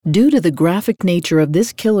Due to the graphic nature of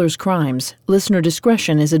this killer's crimes, listener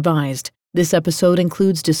discretion is advised. This episode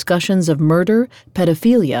includes discussions of murder,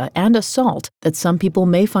 pedophilia, and assault that some people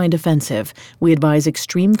may find offensive. We advise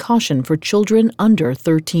extreme caution for children under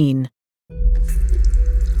 13.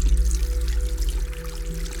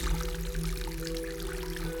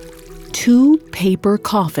 Two paper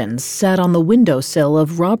coffins sat on the windowsill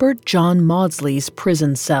of Robert John Maudsley's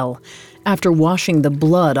prison cell. After washing the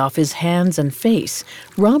blood off his hands and face,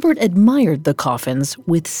 Robert admired the coffins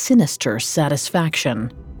with sinister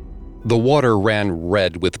satisfaction. The water ran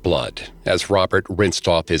red with blood as Robert rinsed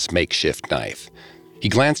off his makeshift knife. He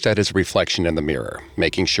glanced at his reflection in the mirror,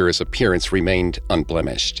 making sure his appearance remained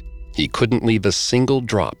unblemished. He couldn't leave a single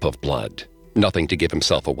drop of blood. Nothing to give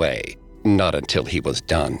himself away. Not until he was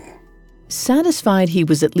done. Satisfied he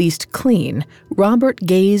was at least clean, Robert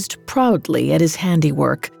gazed proudly at his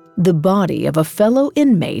handiwork. The body of a fellow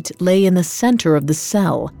inmate lay in the center of the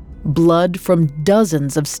cell. Blood from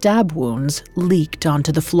dozens of stab wounds leaked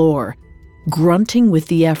onto the floor. Grunting with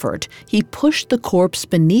the effort, he pushed the corpse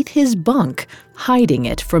beneath his bunk, hiding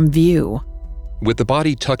it from view. With the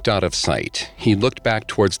body tucked out of sight, he looked back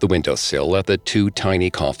towards the windowsill at the two tiny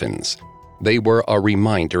coffins. They were a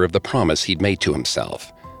reminder of the promise he'd made to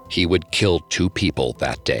himself. He would kill 2 people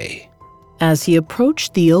that day. As he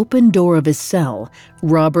approached the open door of his cell,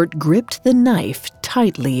 Robert gripped the knife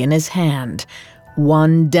tightly in his hand.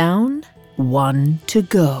 1 down, 1 to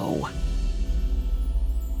go.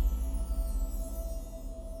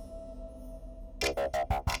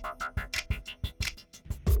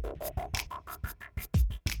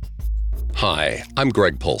 Hi, I'm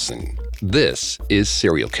Greg Polson. This is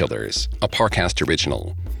Serial Killers, a Parcast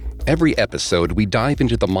original. Every episode, we dive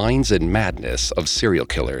into the minds and madness of serial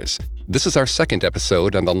killers. This is our second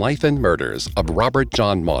episode on the life and murders of Robert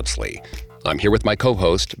John Maudsley. I'm here with my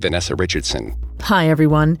co-host, Vanessa Richardson. Hi,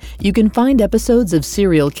 everyone. You can find episodes of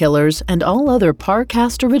Serial Killers and all other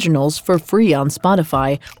Parcast originals for free on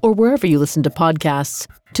Spotify or wherever you listen to podcasts.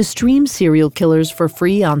 To stream Serial Killers for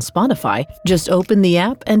free on Spotify, just open the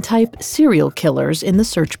app and type Serial Killers in the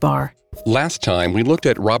search bar. Last time, we looked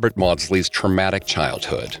at Robert Maudsley's traumatic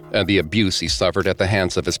childhood and the abuse he suffered at the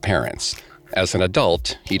hands of his parents. As an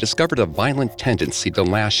adult, he discovered a violent tendency to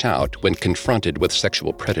lash out when confronted with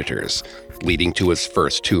sexual predators, leading to his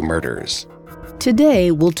first 2 murders.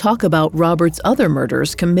 Today, we'll talk about Robert's other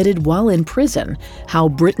murders committed while in prison, how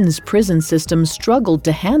Britain's prison system struggled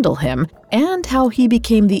to handle him, and how he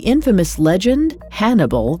became the infamous legend,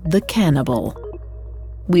 Hannibal the Cannibal.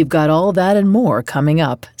 We've got all that and more coming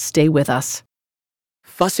up. Stay with us.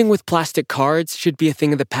 Fussing with plastic cards should be a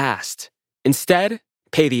thing of the past. Instead,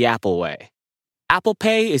 pay the Apple way. Apple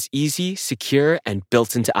Pay is easy, secure, and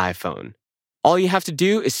built into iPhone. All you have to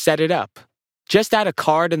do is set it up. Just add a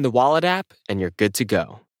card in the Wallet app, and you're good to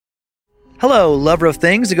go. Hello, lover of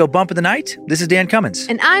things that go bump in the night. This is Dan Cummins.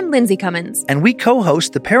 And I'm Lindsay Cummins. And we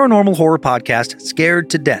co-host the paranormal horror podcast, Scared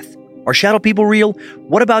to Death. Are shadow people real?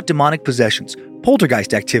 What about demonic possessions?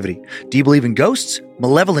 Poltergeist activity? Do you believe in ghosts?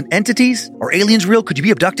 Malevolent entities? Are aliens real? Could you be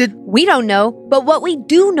abducted? We don't know, but what we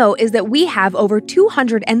do know is that we have over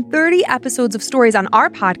 230 episodes of stories on our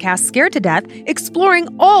podcast, Scared to Death, exploring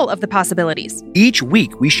all of the possibilities. Each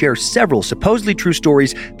week, we share several supposedly true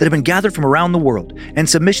stories that have been gathered from around the world and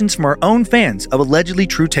submissions from our own fans of allegedly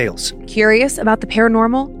true tales. Curious about the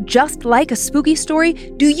paranormal? Just like a spooky story,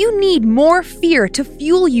 do you need more fear to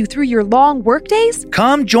fuel you through your long workdays?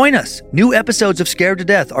 Come join us. New episodes of Scared to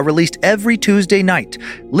Death are released every Tuesday night.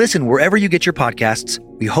 Listen wherever you get your podcasts.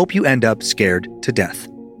 We hope you end up scared to death.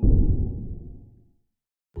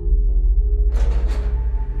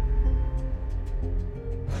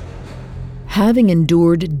 Having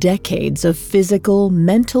endured decades of physical,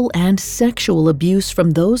 mental, and sexual abuse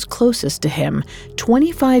from those closest to him,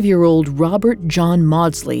 25-year-old Robert John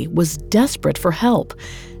Maudsley was desperate for help.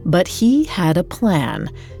 But he had a plan.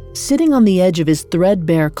 Sitting on the edge of his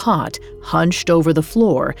threadbare cot, hunched over the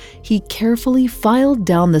floor, he carefully filed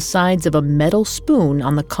down the sides of a metal spoon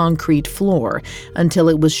on the concrete floor until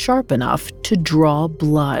it was sharp enough to draw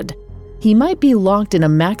blood. He might be locked in a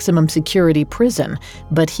maximum security prison,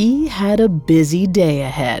 but he had a busy day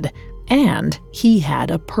ahead, and he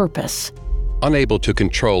had a purpose. Unable to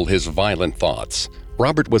control his violent thoughts,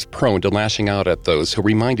 Robert was prone to lashing out at those who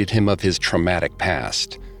reminded him of his traumatic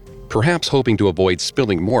past. Perhaps hoping to avoid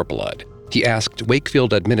spilling more blood, he asked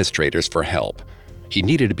Wakefield administrators for help. He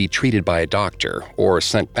needed to be treated by a doctor or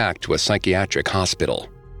sent back to a psychiatric hospital.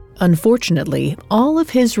 Unfortunately, all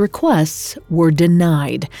of his requests were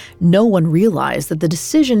denied. No one realized that the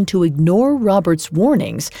decision to ignore Robert's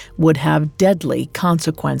warnings would have deadly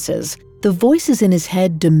consequences. The voices in his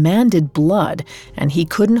head demanded blood, and he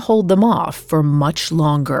couldn't hold them off for much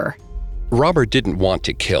longer. Robert didn't want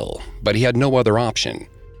to kill, but he had no other option.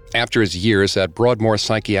 After his years at Broadmoor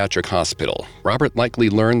Psychiatric Hospital, Robert likely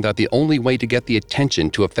learned that the only way to get the attention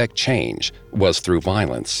to affect change was through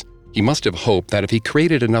violence. He must have hoped that if he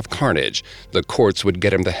created enough carnage, the courts would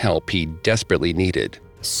get him the help he desperately needed.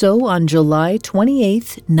 So on July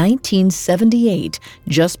 28, 1978,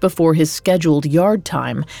 just before his scheduled yard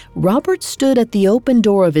time, Robert stood at the open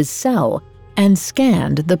door of his cell and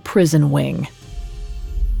scanned the prison wing.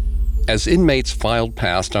 As inmates filed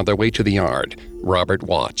past on their way to the yard, Robert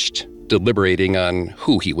watched, deliberating on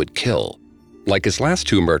who he would kill. Like his last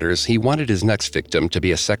two murders, he wanted his next victim to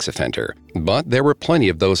be a sex offender, but there were plenty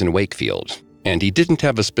of those in Wakefield, and he didn't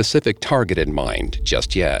have a specific target in mind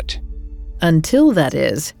just yet. Until, that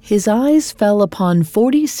is, his eyes fell upon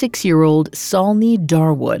 46-year-old Solney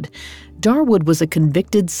Darwood. Darwood was a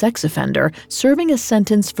convicted sex offender serving a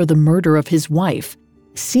sentence for the murder of his wife.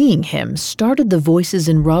 Seeing him started the voices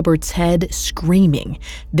in Robert's head screaming.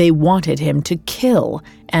 They wanted him to kill,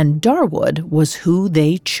 and Darwood was who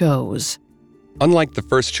they chose. Unlike the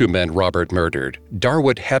first two men Robert murdered,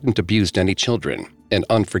 Darwood hadn't abused any children, an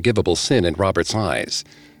unforgivable sin in Robert's eyes.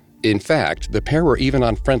 In fact, the pair were even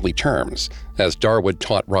on friendly terms, as Darwood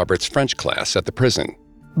taught Robert's French class at the prison.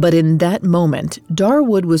 But in that moment,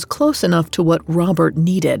 Darwood was close enough to what Robert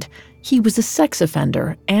needed. He was a sex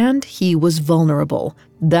offender, and he was vulnerable.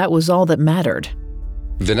 That was all that mattered.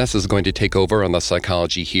 Vanessa's going to take over on the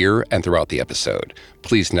psychology here and throughout the episode.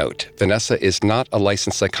 Please note, Vanessa is not a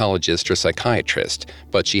licensed psychologist or psychiatrist,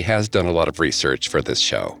 but she has done a lot of research for this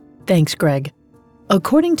show. Thanks, Greg.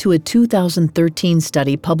 According to a 2013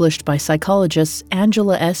 study published by psychologists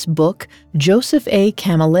Angela S. Book, Joseph A.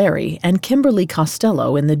 Camilleri, and Kimberly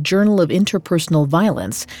Costello in the Journal of Interpersonal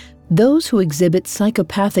Violence, those who exhibit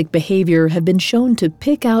psychopathic behavior have been shown to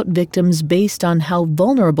pick out victims based on how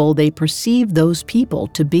vulnerable they perceive those people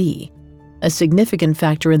to be. A significant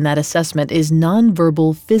factor in that assessment is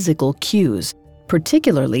nonverbal physical cues,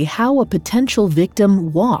 particularly how a potential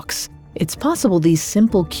victim walks. It's possible these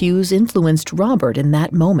simple cues influenced Robert in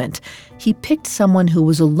that moment. He picked someone who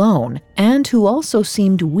was alone and who also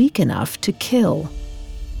seemed weak enough to kill.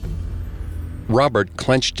 Robert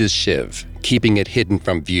clenched his shiv, keeping it hidden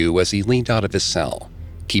from view as he leaned out of his cell.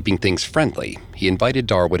 Keeping things friendly, he invited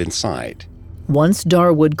Darwood inside. Once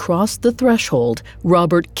Darwood crossed the threshold,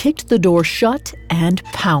 Robert kicked the door shut and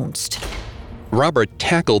pounced. Robert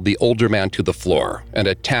tackled the older man to the floor and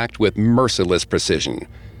attacked with merciless precision.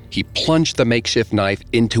 He plunged the makeshift knife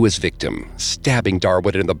into his victim, stabbing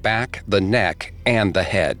Darwood in the back, the neck, and the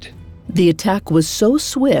head. The attack was so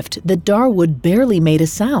swift that Darwood barely made a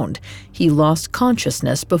sound. He lost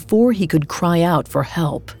consciousness before he could cry out for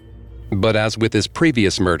help. But as with his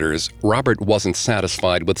previous murders, Robert wasn't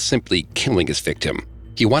satisfied with simply killing his victim.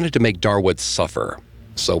 He wanted to make Darwood suffer.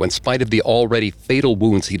 So in spite of the already fatal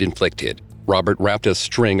wounds he'd inflicted, Robert wrapped a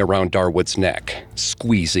string around Darwood's neck,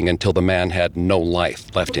 squeezing until the man had no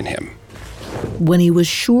life left in him. When he was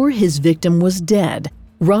sure his victim was dead,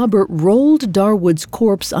 Robert rolled Darwood's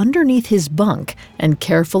corpse underneath his bunk and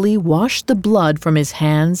carefully washed the blood from his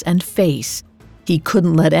hands and face. He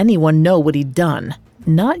couldn't let anyone know what he'd done.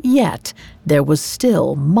 Not yet. There was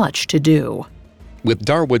still much to do. With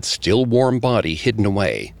Darwood's still warm body hidden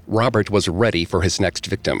away, Robert was ready for his next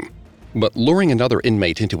victim. But luring another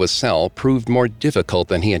inmate into his cell proved more difficult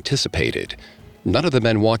than he anticipated. None of the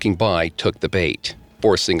men walking by took the bait,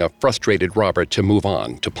 forcing a frustrated Robert to move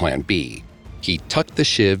on to Plan B. He tucked the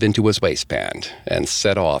shiv into his waistband and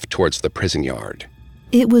set off towards the prison yard.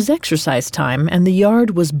 It was exercise time, and the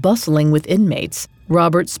yard was bustling with inmates.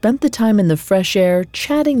 Robert spent the time in the fresh air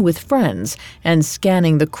chatting with friends and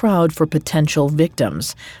scanning the crowd for potential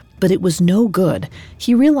victims. But it was no good.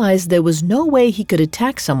 He realized there was no way he could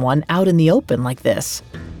attack someone out in the open like this.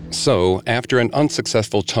 So, after an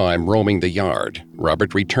unsuccessful time roaming the yard,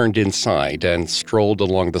 Robert returned inside and strolled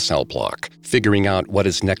along the cell block, figuring out what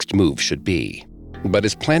his next move should be. But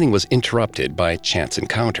his planning was interrupted by a chance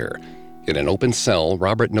encounter. In an open cell,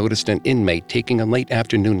 Robert noticed an inmate taking a late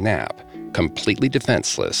afternoon nap, completely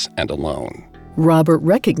defenseless and alone. Robert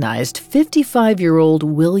recognized 55-year-old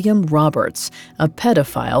William Roberts, a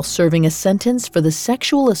pedophile serving a sentence for the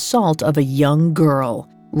sexual assault of a young girl.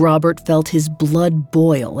 Robert felt his blood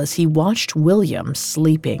boil as he watched William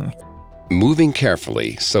sleeping. Moving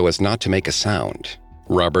carefully so as not to make a sound,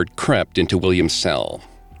 Robert crept into William's cell.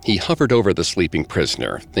 He hovered over the sleeping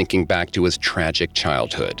prisoner, thinking back to his tragic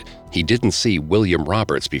childhood. He didn't see William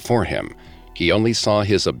Roberts before him. He only saw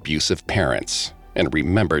his abusive parents and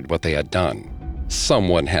remembered what they had done.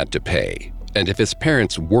 Someone had to pay. And if his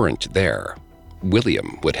parents weren't there,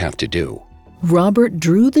 William would have to do. Robert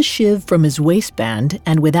drew the shiv from his waistband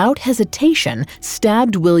and without hesitation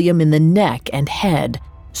stabbed William in the neck and head.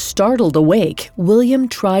 Startled awake, William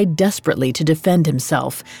tried desperately to defend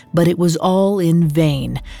himself, but it was all in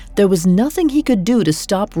vain. There was nothing he could do to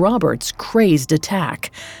stop Robert's crazed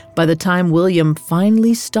attack. By the time William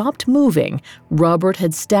finally stopped moving, Robert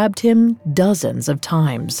had stabbed him dozens of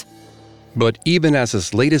times. But even as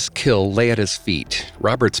his latest kill lay at his feet,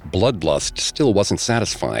 Robert's bloodlust still wasn't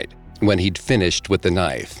satisfied. When he'd finished with the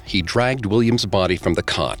knife, he dragged William's body from the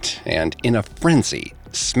cot and, in a frenzy,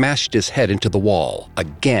 smashed his head into the wall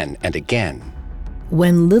again and again.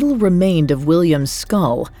 When little remained of William's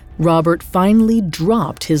skull, Robert finally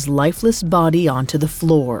dropped his lifeless body onto the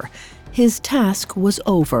floor. His task was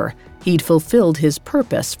over. He'd fulfilled his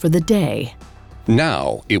purpose for the day.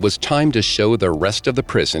 Now it was time to show the rest of the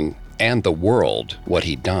prison and the world what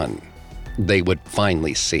he'd done. They would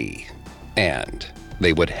finally see, and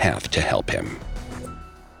they would have to help him.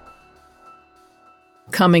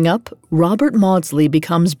 Coming up, Robert Maudsley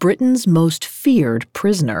becomes Britain's most feared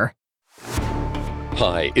prisoner.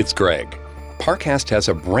 Hi, it's Greg. Parcast has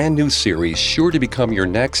a brand new series sure to become your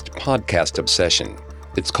next podcast obsession.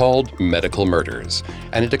 It's called Medical Murders,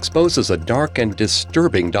 and it exposes a dark and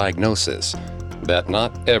disturbing diagnosis that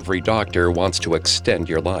not every doctor wants to extend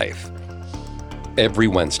your life. Every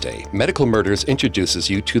Wednesday, Medical Murders introduces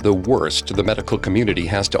you to the worst the medical community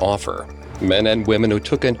has to offer. Men and women who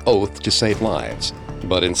took an oath to save lives,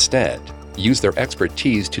 but instead use their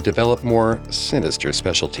expertise to develop more sinister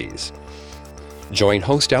specialties. Join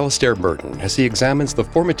host Alastair Burton as he examines the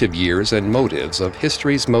formative years and motives of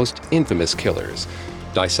history's most infamous killers,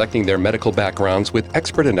 dissecting their medical backgrounds with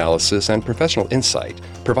expert analysis and professional insight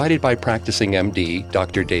provided by practicing MD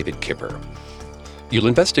Dr. David Kipper. You'll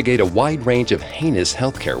investigate a wide range of heinous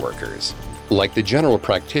healthcare workers, like the general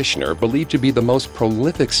practitioner believed to be the most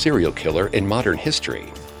prolific serial killer in modern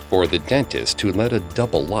history, or the dentist who led a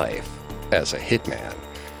double life as a hitman,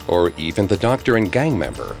 or even the doctor and gang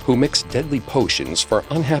member who mixed deadly potions for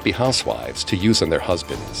unhappy housewives to use on their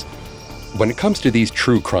husbands. When it comes to these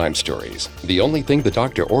true crime stories, the only thing the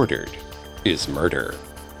doctor ordered is murder.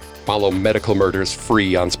 Follow Medical Murders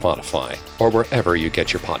free on Spotify or wherever you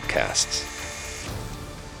get your podcasts.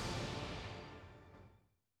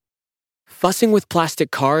 Fussing with plastic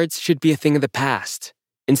cards should be a thing of the past.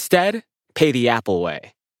 Instead, pay the Apple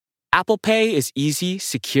way. Apple Pay is easy,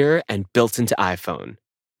 secure, and built into iPhone.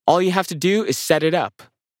 All you have to do is set it up.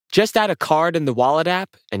 Just add a card in the Wallet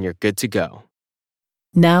app, and you're good to go.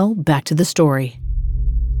 Now, back to the story.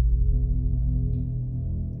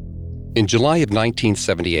 In July of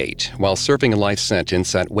 1978, while serving a life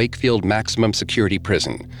sentence at Wakefield Maximum Security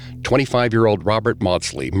Prison, 25-year-old Robert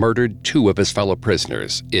Maudsley murdered 2 of his fellow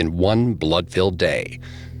prisoners in one blood-filled day.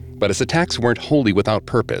 But his attacks weren't wholly without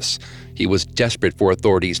purpose. He was desperate for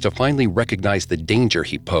authorities to finally recognize the danger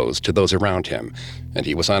he posed to those around him, and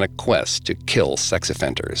he was on a quest to kill sex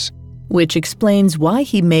offenders. Which explains why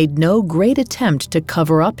he made no great attempt to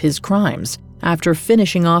cover up his crimes. After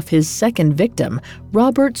finishing off his second victim,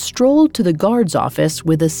 Robert strolled to the guard's office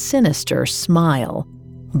with a sinister smile.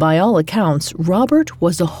 By all accounts, Robert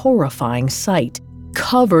was a horrifying sight,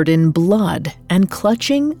 covered in blood and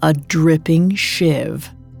clutching a dripping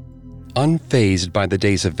shiv. Unfazed by the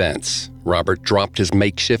day's events, Robert dropped his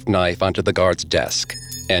makeshift knife onto the guard's desk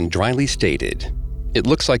and dryly stated, "It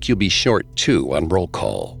looks like you'll be short 2 on roll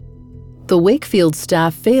call." The Wakefield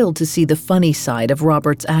staff failed to see the funny side of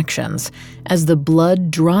Robert's actions. As the blood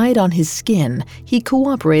dried on his skin, he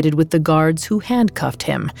cooperated with the guards who handcuffed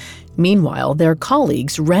him. Meanwhile, their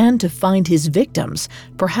colleagues ran to find his victims,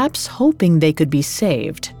 perhaps hoping they could be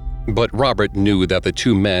saved. But Robert knew that the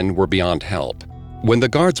 2 men were beyond help. When the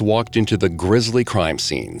guards walked into the grisly crime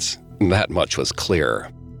scenes, that much was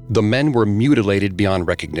clear. The men were mutilated beyond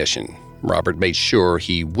recognition. Robert made sure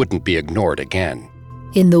he wouldn't be ignored again.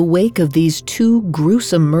 In the wake of these 2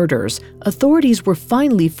 gruesome murders, authorities were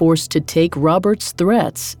finally forced to take Robert's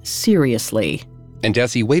threats seriously. And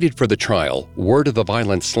as he waited for the trial, word of the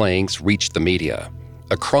violent slayings reached the media.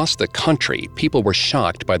 Across the country, people were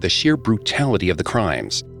shocked by the sheer brutality of the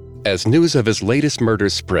crimes. As news of his latest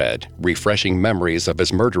murders spread, refreshing memories of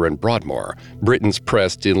his murder in Broadmoor, Britain's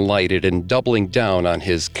press delighted in doubling down on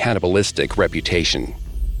his cannibalistic reputation.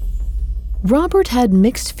 Robert had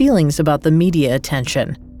mixed feelings about the media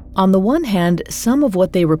attention. On the one hand, some of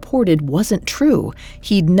what they reported wasn't true.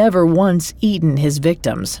 He'd never once eaten his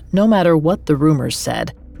victims, no matter what the rumors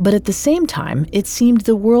said. But at the same time, it seemed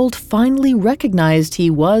the world finally recognized he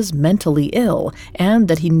was mentally ill and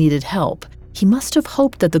that he needed help. He must have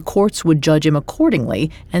hoped that the courts would judge him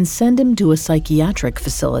accordingly and send him to a psychiatric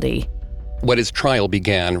facility. When his trial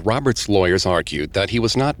began, Robert's lawyers argued that he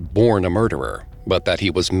was not born a murderer, but that he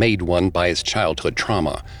was made one by his childhood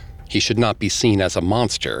trauma. He should not be seen as a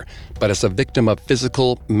monster, but as a victim of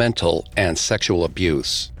physical, mental, and sexual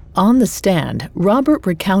abuse. On the stand, Robert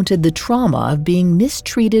recounted the trauma of being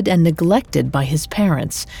mistreated and neglected by his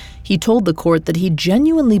parents. He told the court that he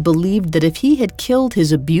genuinely believed that if he had killed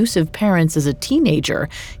his abusive parents as a teenager,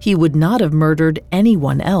 he would not have murdered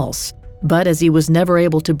anyone else. But as he was never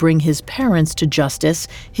able to bring his parents to justice,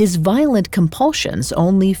 his violent compulsions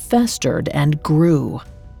only festered and grew.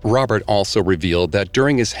 Robert also revealed that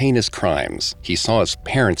during his heinous crimes, he saw his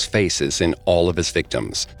parents' faces in all of his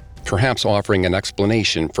victims, perhaps offering an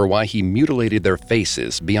explanation for why he mutilated their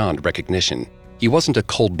faces beyond recognition. He wasn't a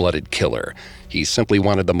cold-blooded killer. He simply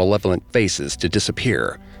wanted the malevolent faces to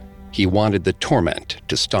disappear. He wanted the torment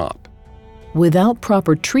to stop. Without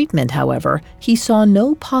proper treatment, however, he saw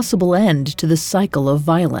no possible end to the cycle of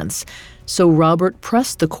violence. So Robert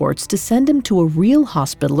pressed the courts to send him to a real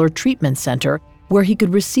hospital or treatment center where he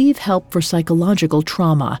could receive help for psychological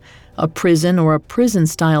trauma. A prison or a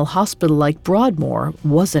prison-style hospital like Broadmoor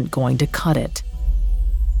wasn't going to cut it.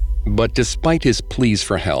 But despite his pleas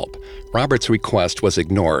for help, Robert's request was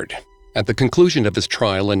ignored. At the conclusion of his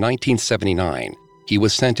trial in 1979, he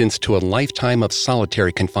was sentenced to a lifetime of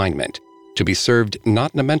solitary confinement, to be served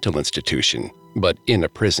not in a mental institution, but in a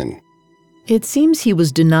prison. It seems he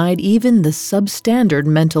was denied even the substandard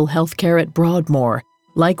mental health care at Broadmoor.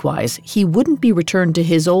 Likewise, he wouldn't be returned to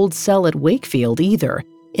his old cell at Wakefield either.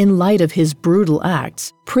 In light of his brutal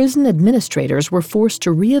acts, prison administrators were forced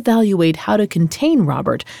to reevaluate how to contain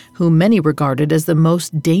Robert, whom many regarded as the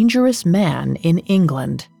most dangerous man in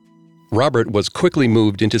England. Robert was quickly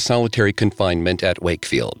moved into solitary confinement at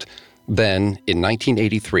Wakefield. Then, in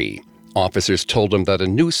 1983, officers told him that a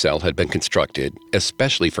new cell had been constructed,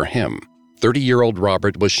 especially for him. 30-year-old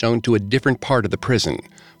Robert was shown to a different part of the prison,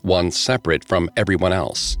 one separate from everyone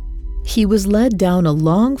else. He was led down a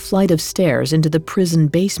long flight of stairs into the prison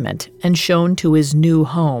basement and shown to his new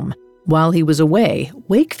home. While he was away,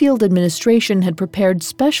 Wakefield administration had prepared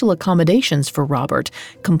special accommodations for Robert,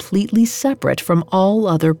 completely separate from all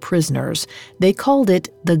other prisoners. They called it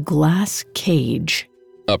the glass cage.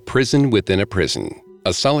 A prison within a prison.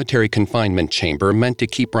 A solitary confinement chamber meant to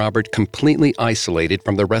keep Robert completely isolated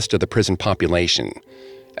from the rest of the prison population.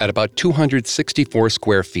 At about 264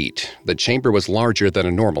 square feet, the chamber was larger than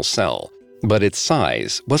a normal cell, but its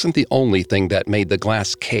size wasn't the only thing that made the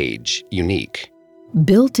glass cage unique.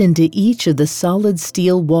 Built into each of the solid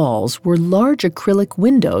steel walls were large acrylic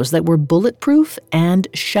windows that were bulletproof and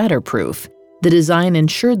shatterproof. The design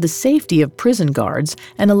ensured the safety of prison guards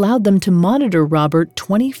and allowed them to monitor Robert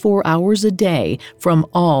 24 hours a day from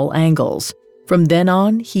all angles. From then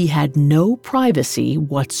on, he had no privacy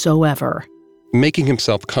whatsoever. Making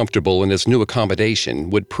himself comfortable in his new accommodation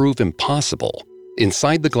would prove impossible.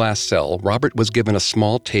 Inside the glass cell, Robert was given a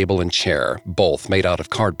small table and chair, both made out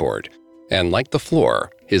of cardboard. And like the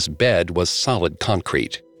floor, his bed was solid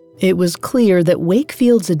concrete. It was clear that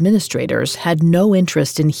Wakefield's administrators had no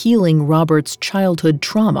interest in healing Robert's childhood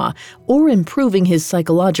trauma or improving his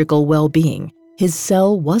psychological well-being. His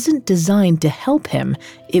cell wasn't designed to help him,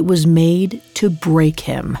 it was made to break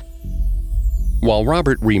him. While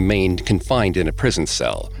Robert remained confined in a prison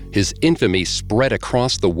cell, his infamy spread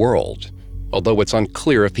across the world. Although it's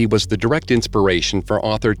unclear if he was the direct inspiration for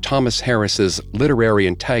author Thomas Harris's literary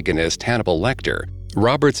antagonist Hannibal Lecter,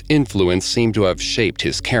 Robert's influence seemed to have shaped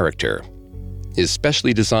his character. His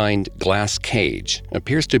specially designed glass cage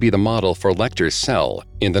appears to be the model for Lecter's cell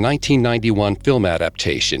in the 1991 film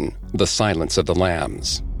adaptation, The Silence of the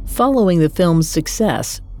Lambs. Following the film's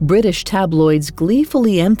success, British tabloids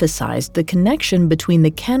gleefully emphasized the connection between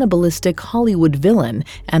the cannibalistic Hollywood villain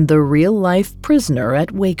and the real-life prisoner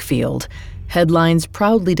at Wakefield. Headlines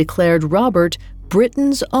proudly declared Robert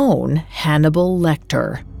Britain's own Hannibal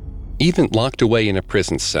Lecter. Even locked away in a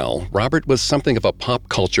prison cell, Robert was something of a pop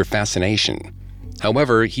culture fascination.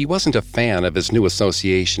 However, he wasn't a fan of his new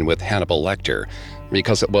association with Hannibal Lecter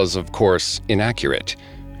because it was, of course, inaccurate.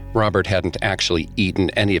 Robert hadn't actually eaten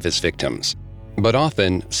any of his victims. But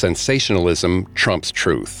often, sensationalism trumps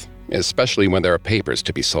truth, especially when there are papers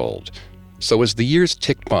to be sold. So as the years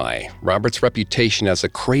ticked by, Robert's reputation as a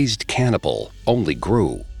crazed cannibal only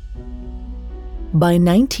grew. By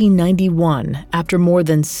 1991, after more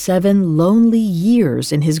than 7 lonely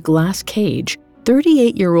years in his glass cage,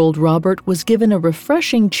 38-year-old Robert was given a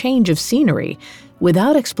refreshing change of scenery.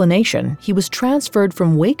 Without explanation, he was transferred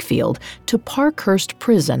from Wakefield to Parkhurst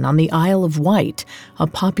Prison on the Isle of Wight, a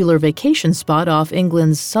popular vacation spot off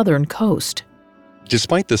England's southern coast.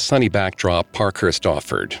 Despite the sunny backdrop Parkhurst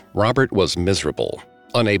offered, Robert was miserable.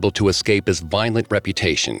 Unable to escape his violent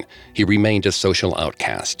reputation, he remained a social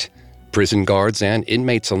outcast. Prison guards and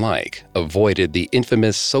inmates alike avoided the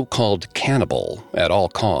infamous so-called Cannibal at all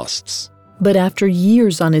costs. But after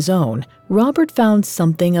years on his own, Robert found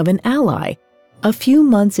something of an ally. A few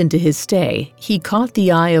months into his stay, he caught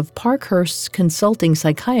the eye of Parkhurst's consulting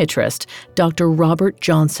psychiatrist, Dr. Robert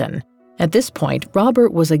Johnson. At this point,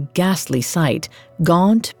 Robert was a ghastly sight,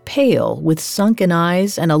 gaunt, pale, with sunken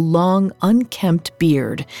eyes and a long, unkempt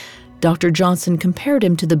beard. Dr. Johnson compared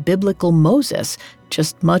him to the biblical Moses,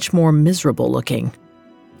 just much more miserable looking.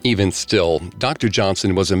 Even still, Dr.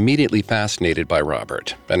 Johnson was immediately fascinated by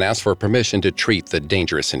Robert and asked for permission to treat the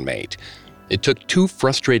dangerous inmate. It took 2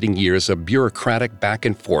 frustrating years of bureaucratic back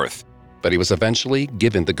and forth, but he was eventually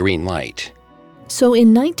given the green light. So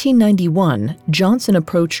in 1991, Johnson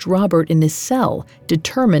approached Robert in his cell,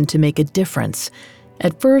 determined to make a difference.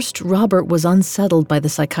 At first, Robert was unsettled by the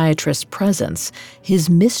psychiatrist's presence. His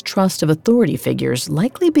mistrust of authority figures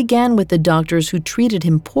likely began with the doctors who treated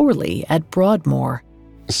him poorly at Broadmoor.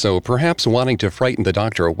 So perhaps wanting to frighten the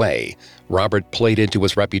doctor away, Robert played into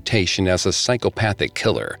his reputation as a psychopathic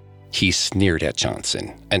killer. He sneered at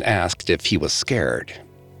Johnson and asked if he was scared.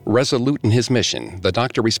 Resolute in his mission, the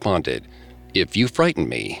doctor responded, "If you frighten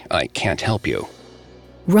me, I can't help you."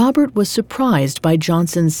 Robert was surprised by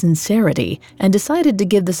Johnson's sincerity and decided to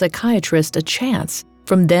give the psychiatrist a chance.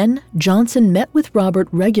 From then, Johnson met with Robert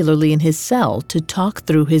regularly in his cell to talk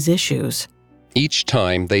through his issues. Each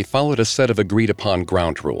time, they followed a set of agreed-upon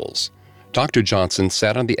ground rules. Dr. Johnson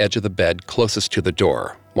sat on the edge of the bed closest to the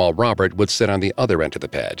door, while Robert would sit on the other end of the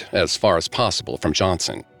bed, as far as possible from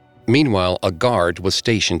Johnson. Meanwhile, a guard was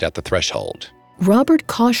stationed at the threshold. Robert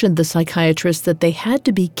cautioned the psychiatrist that they had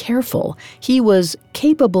to be careful. He was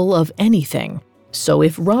capable of anything. So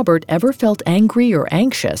if Robert ever felt angry or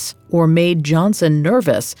anxious, or made Johnson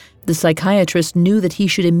nervous, the psychiatrist knew that he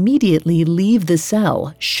should immediately leave the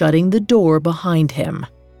cell, shutting the door behind him.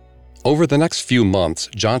 Over the next few months,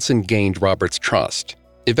 Johnson gained Robert's trust.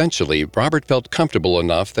 Eventually, Robert felt comfortable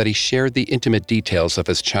enough that he shared the intimate details of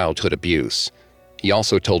his childhood abuse. He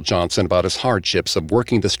also told Johnson about his hardships of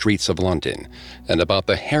working the streets of London and about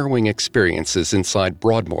the harrowing experiences inside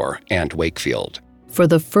Broadmoor and Wakefield. For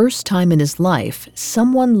the first time in his life,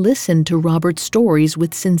 someone listened to Robert's stories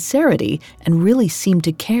with sincerity and really seemed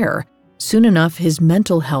to care. Soon enough, his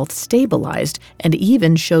mental health stabilized and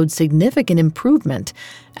even showed significant improvement.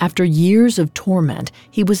 After years of torment,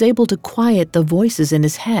 he was able to quiet the voices in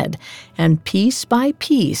his head, and piece by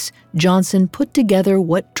piece, Johnson put together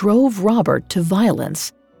what drove Robert to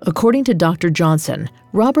violence. According to Dr. Johnson,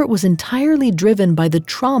 Robert was entirely driven by the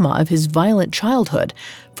trauma of his violent childhood.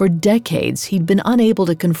 For decades, he'd been unable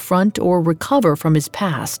to confront or recover from his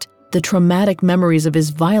past. The traumatic memories of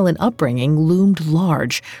his violent upbringing loomed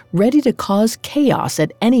large, ready to cause chaos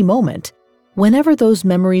at any moment. Whenever those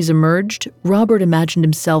memories emerged, Robert imagined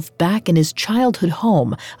himself back in his childhood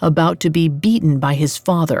home, about to be beaten by his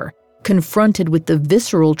father. Confronted with the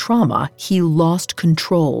visceral trauma, he lost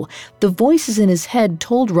control. The voices in his head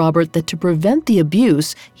told Robert that to prevent the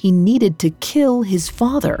abuse, he needed to kill his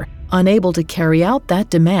father. Unable to carry out that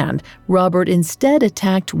demand, Robert instead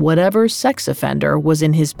attacked whatever sex offender was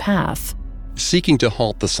in his path. Seeking to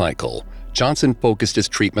halt the cycle, Johnson focused his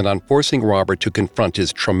treatment on forcing Robert to confront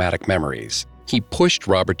his traumatic memories. He pushed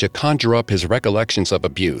Robert to conjure up his recollections of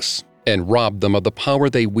abuse and robbed them of the power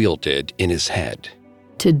they wielded in his head.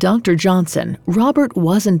 To Dr. Johnson, Robert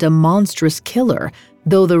wasn't a monstrous killer,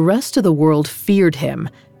 though the rest of the world feared him.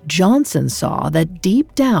 Johnson saw that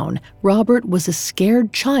deep down, Robert was a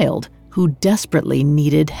scared child who desperately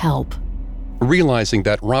needed help. Realizing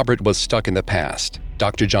that Robert was stuck in the past,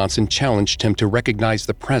 Dr. Johnson challenged him to recognize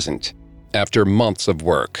the present. After months of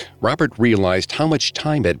work, Robert realized how much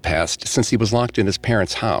time had passed since he was locked in his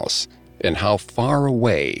parents' house and how far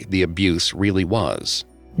away the abuse really was.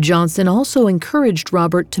 Johnson also encouraged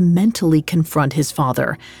Robert to mentally confront his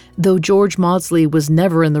father. Though George Maudsley was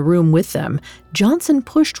never in the room with them, Johnson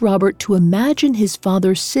pushed Robert to imagine his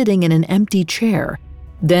father sitting in an empty chair.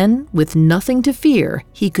 Then, with nothing to fear,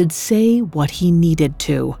 he could say what he needed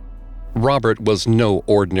to. Robert was no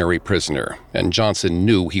ordinary prisoner, and Johnson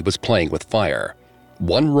knew he was playing with fire.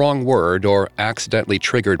 One wrong word or accidentally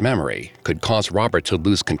triggered memory could cause Robert to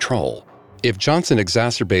lose control. If Johnson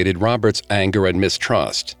exacerbated Robert's anger and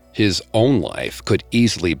mistrust, his own life could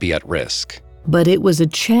easily be at risk. But it was a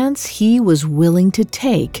chance he was willing to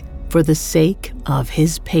take for the sake of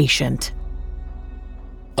his patient.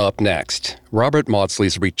 Up next, Robert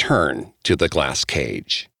Maudsley's return to the glass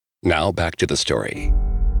cage. Now back to the story.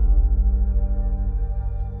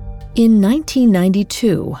 In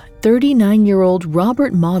 1992, 39-year-old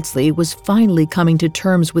Robert Maudsley was finally coming to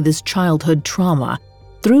terms with his childhood trauma.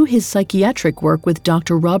 Through his psychiatric work with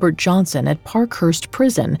Dr. Robert Johnson at Parkhurst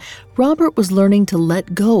Prison, Robert was learning to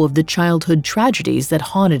let go of the childhood tragedies that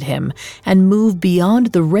haunted him and move beyond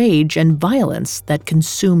the rage and violence that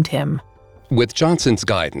consumed him. With Johnson's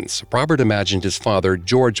guidance, Robert imagined his father,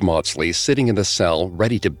 George Maudsley, sitting in the cell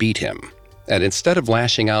ready to beat him. And instead of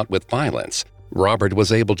lashing out with violence, Robert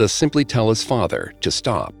was able to simply tell his father to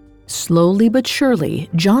stop. Slowly but surely,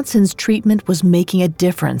 Johnson's treatment was making a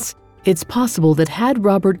difference. It's possible that had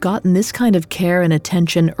Robert gotten this kind of care and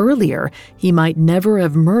attention earlier, he might never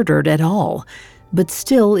have murdered at all. But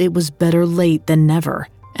still, it was better late than never,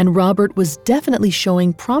 and Robert was definitely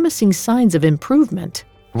showing promising signs of improvement.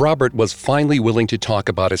 Robert was finally willing to talk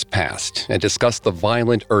about his past and discuss the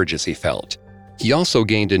violent urges he felt. He also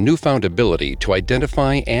gained a newfound ability to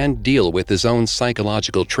identify and deal with his own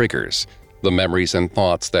psychological triggers, the memories and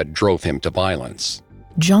thoughts that drove him to violence.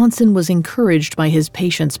 Johnson was encouraged by his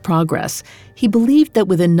patient's progress. He believed that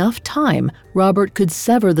with enough time, Robert could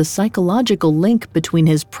sever the psychological link between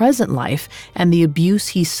his present life and the abuse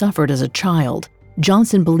he suffered as a child.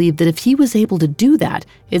 Johnson believed that if he was able to do that,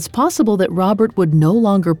 it's possible that Robert would no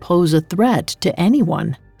longer pose a threat to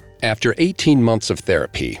anyone. After 18 months of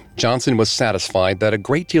therapy, Johnson was satisfied that a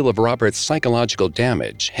great deal of Robert's psychological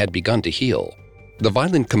damage had begun to heal. The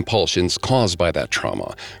violent compulsions caused by that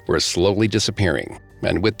trauma were slowly disappearing,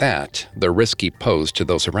 and with that, the risk he posed to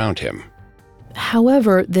those around him.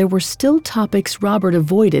 However, there were still topics Robert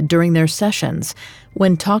avoided during their sessions.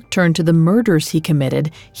 When talk turned to the murders he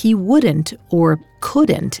committed, he wouldn't or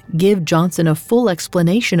couldn't give Johnson a full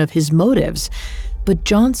explanation of his motives. But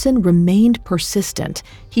Johnson remained persistent.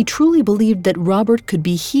 He truly believed that Robert could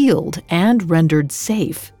be healed and rendered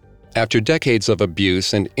safe. After decades of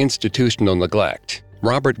abuse and institutional neglect,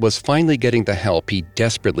 Robert was finally getting the help he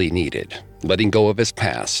desperately needed, letting go of his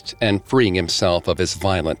past and freeing himself of his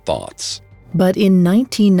violent thoughts. But in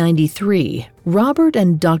 1993, Robert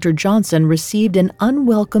and Dr. Johnson received an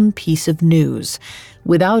unwelcome piece of news.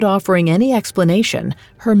 Without offering any explanation,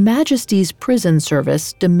 Her Majesty's Prison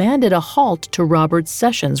Service demanded a halt to Robert's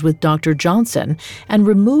sessions with Dr. Johnson and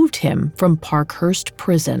removed him from Parkhurst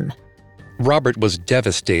Prison. Robert was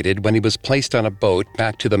devastated when he was placed on a boat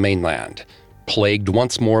back to the mainland. Plagued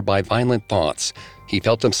once more by violent thoughts, he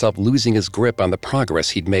felt himself losing his grip on the progress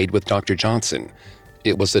he'd made with Dr. Johnson.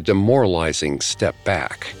 It was a demoralizing step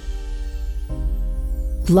back.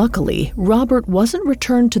 Luckily, Robert wasn't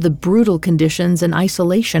returned to the brutal conditions and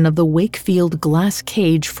isolation of the Wakefield glass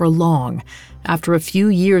cage for long. After a few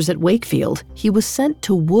years at Wakefield, he was sent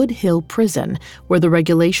to Wood Hill Prison, where the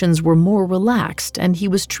regulations were more relaxed and he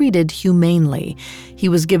was treated humanely. He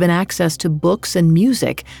was given access to books and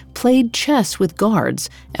music, played chess with guards,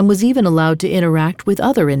 and was even allowed to interact with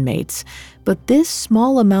other inmates. But this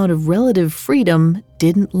small amount of relative freedom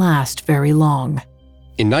didn't last very long.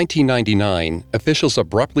 In 1999, officials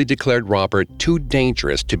abruptly declared Robert too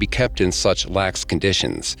dangerous to be kept in such lax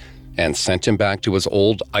conditions and sent him back to his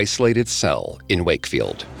old isolated cell in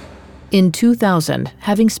Wakefield. In 2000,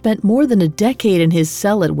 having spent more than a decade in his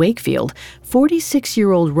cell at Wakefield,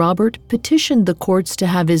 46-year-old Robert petitioned the courts to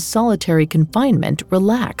have his solitary confinement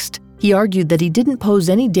relaxed. He argued that he didn't pose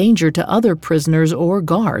any danger to other prisoners or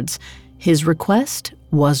guards. His request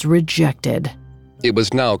was rejected. It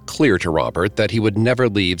was now clear to Robert that he would never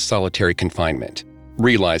leave solitary confinement.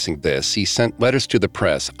 Realizing this, he sent letters to the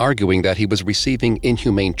press arguing that he was receiving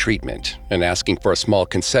inhumane treatment and asking for small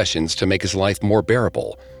concessions to make his life more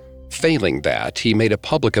bearable. Failing that, he made a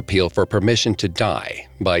public appeal for permission to die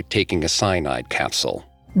by taking a cyanide capsule.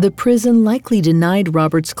 The prison likely denied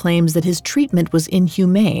Robert's claims that his treatment was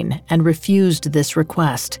inhumane and refused this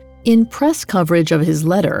request. In press coverage of his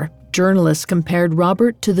letter, journalists compared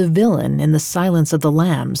Robert to the villain in The Silence of the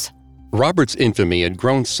Lambs. Robert's infamy had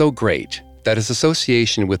grown so great that his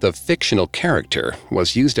association with a fictional character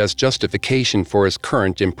was used as justification for his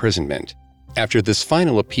current imprisonment. After this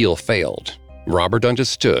final appeal failed, Robert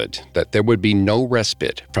understood that there would be no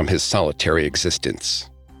respite from his solitary existence.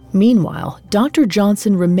 Meanwhile, Dr.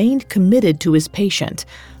 Johnson remained committed to his patient.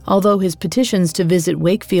 Although his petitions to visit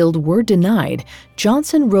Wakefield were denied,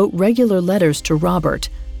 Johnson wrote regular letters to Robert.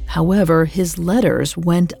 However, his letters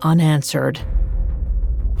went unanswered.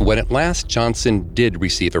 When at last Johnson did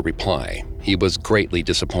receive a reply, he was greatly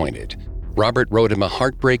disappointed. Robert wrote him a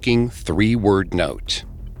heartbreaking 3-word note.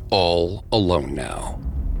 all alone now.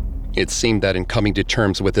 It seemed that in coming to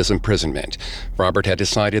terms with his imprisonment, Robert had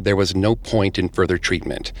decided there was no point in further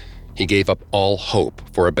treatment. He gave up all hope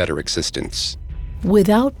for a better existence.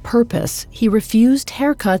 Without purpose, he refused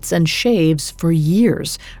haircuts and shaves for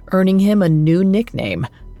years, earning him a new nickname,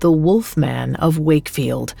 the Wolfman of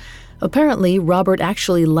Wakefield. Apparently, Robert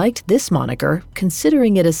actually liked this moniker,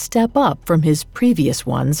 considering it a step up from his previous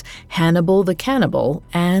ones, Hannibal the Cannibal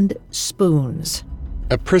and Spoons.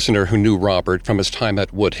 A prisoner who knew Robert from his time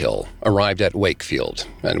at Woodhill arrived at Wakefield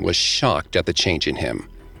and was shocked at the change in him.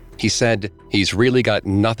 He said he's really got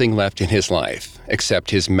nothing left in his life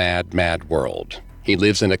except his mad, mad world. He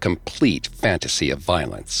lives in a complete fantasy of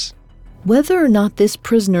violence. Whether or not this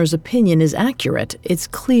prisoner's opinion is accurate, it's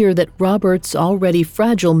clear that Robert's already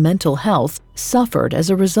fragile mental health suffered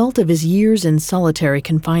as a result of his years in solitary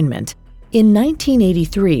confinement. In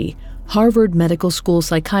 1983, Harvard Medical School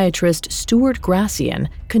psychiatrist Stuart Gracian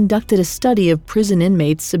conducted a study of prison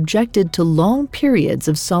inmates subjected to long periods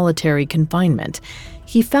of solitary confinement.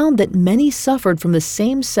 He found that many suffered from the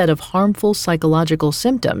same set of harmful psychological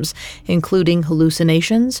symptoms, including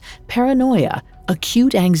hallucinations, paranoia,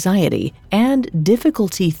 acute anxiety, and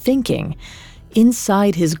difficulty thinking.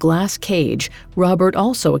 Inside his glass cage, Robert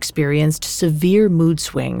also experienced severe mood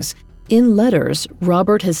swings. In letters,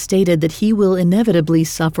 Robert has stated that he will inevitably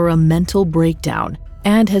suffer a mental breakdown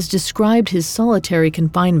and has described his solitary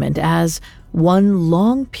confinement as one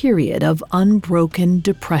long period of unbroken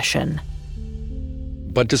depression.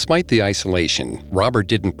 But despite the isolation, Robert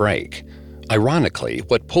didn't break. Ironically,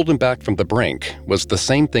 what pulled him back from the brink was the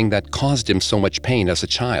same thing that caused him so much pain as a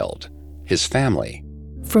child: his family.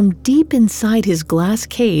 From deep inside his glass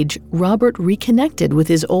cage, Robert reconnected with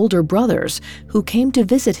his older brothers, who came to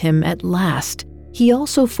visit him at last. He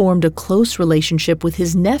also formed a close relationship with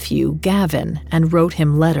his nephew, Gavin, and wrote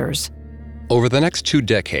him letters. Over the next 2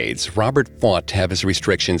 decades, Robert fought to have his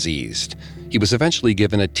restrictions eased. He was eventually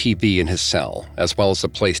given a TV in his cell, as well as a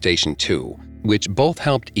PlayStation 2, which both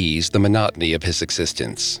helped ease the monotony of his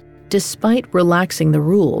existence. Despite relaxing the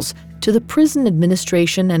rules, to the prison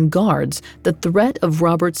administration and guards, the threat of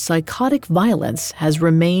Robert's psychotic violence has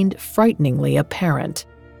remained frighteningly apparent.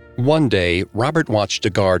 One day, Robert watched a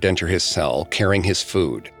guard enter his cell carrying his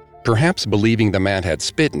food. Perhaps believing the man had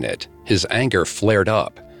spit in it, his anger flared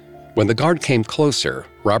up. When the guard came closer,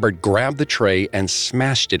 Robert grabbed the tray and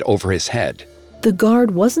smashed it over his head. The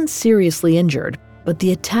guard wasn't seriously injured, but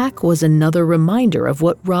the attack was another reminder of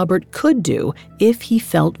what Robert could do if he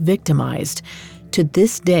felt victimized. To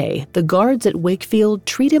this day, the guards at Wakefield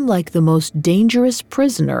treat him like the most dangerous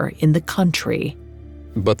prisoner in the country.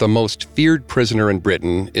 But the most feared prisoner in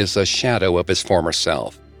Britain is a shadow of his former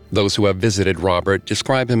self. Those who have visited Robert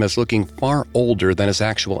describe him as looking far older than his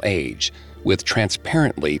actual age, with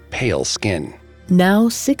transparently pale skin. Now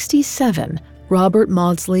 67, Robert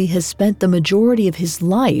Maudsley has spent the majority of his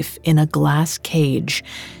life in a glass cage.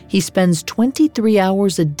 He spends 23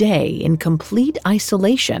 hours a day in complete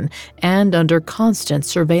isolation and under constant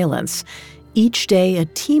surveillance. Each day, a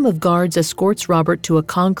team of guards escorts Robert to a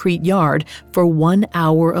concrete yard for 1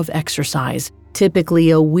 hour of exercise, typically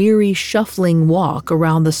a weary, shuffling walk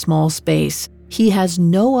around the small space. He has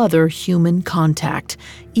no other human contact.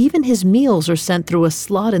 Even his meals are sent through a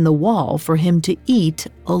slot in the wall for him to eat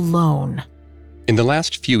alone. In the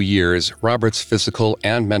last few years, Robert's physical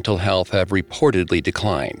and mental health have reportedly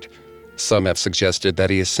declined. Some have suggested that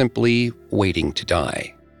he is simply waiting to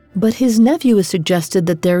die. But his nephew has suggested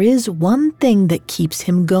that there is one thing that keeps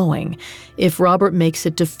him going. If Robert makes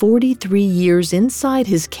it to 43 years inside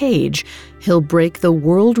his cage, he'll break the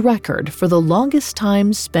world record for the longest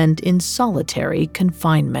time spent in solitary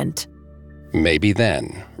confinement. Maybe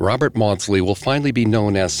then, Robert Maudsley will finally be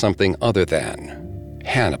known as something other than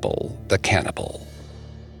Hannibal the Cannibal.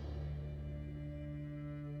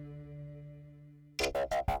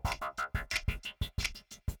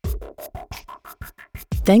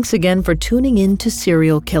 Thanks again for tuning in to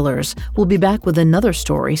Serial Killers. We'll be back with another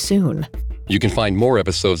story soon. You can find more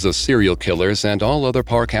episodes of Serial Killers and all other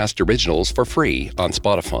Parcast originals for free on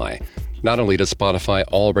Spotify. Not only does Spotify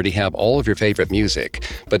already have all of your favorite music,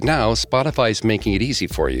 but now Spotify is making it easy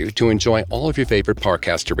for you to enjoy all of your favorite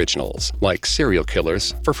Parcast originals, like Serial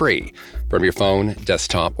Killers, for free, from your phone,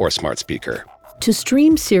 desktop, or smart speaker. To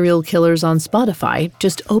stream Serial Killers on Spotify,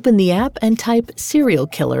 just open the app and type Serial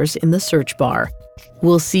Killers in the search bar.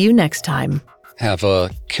 We'll see you next time. Have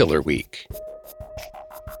a killer week.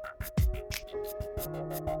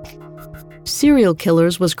 Serial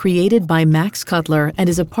Killers was created by Max Cutler and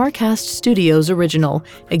is a Parcast Studios original.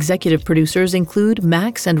 Executive producers include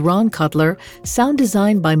Max and Ron Cutler, sound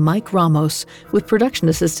design by Mike Ramos, with production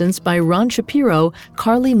assistance by Ron Shapiro,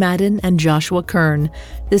 Carly Madden, and Joshua Kern.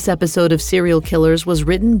 This episode of Serial Killers was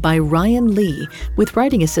written by Ryan Lee, with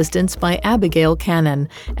writing assistance by Abigail Cannon,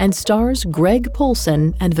 and stars Greg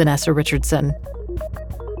Polson and Vanessa Richardson.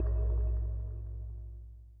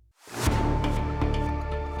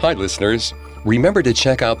 Hi, listeners. Remember to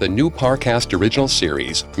check out the new Parcast original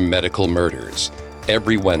series, Medical Murders.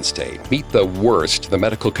 Every Wednesday, meet the worst the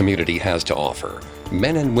medical community has to offer.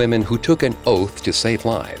 Men and women who took an oath to save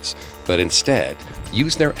lives, but instead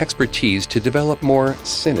use their expertise to develop more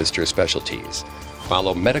sinister specialties.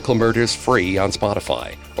 Follow Medical Murders free on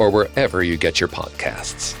Spotify or wherever you get your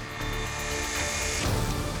podcasts.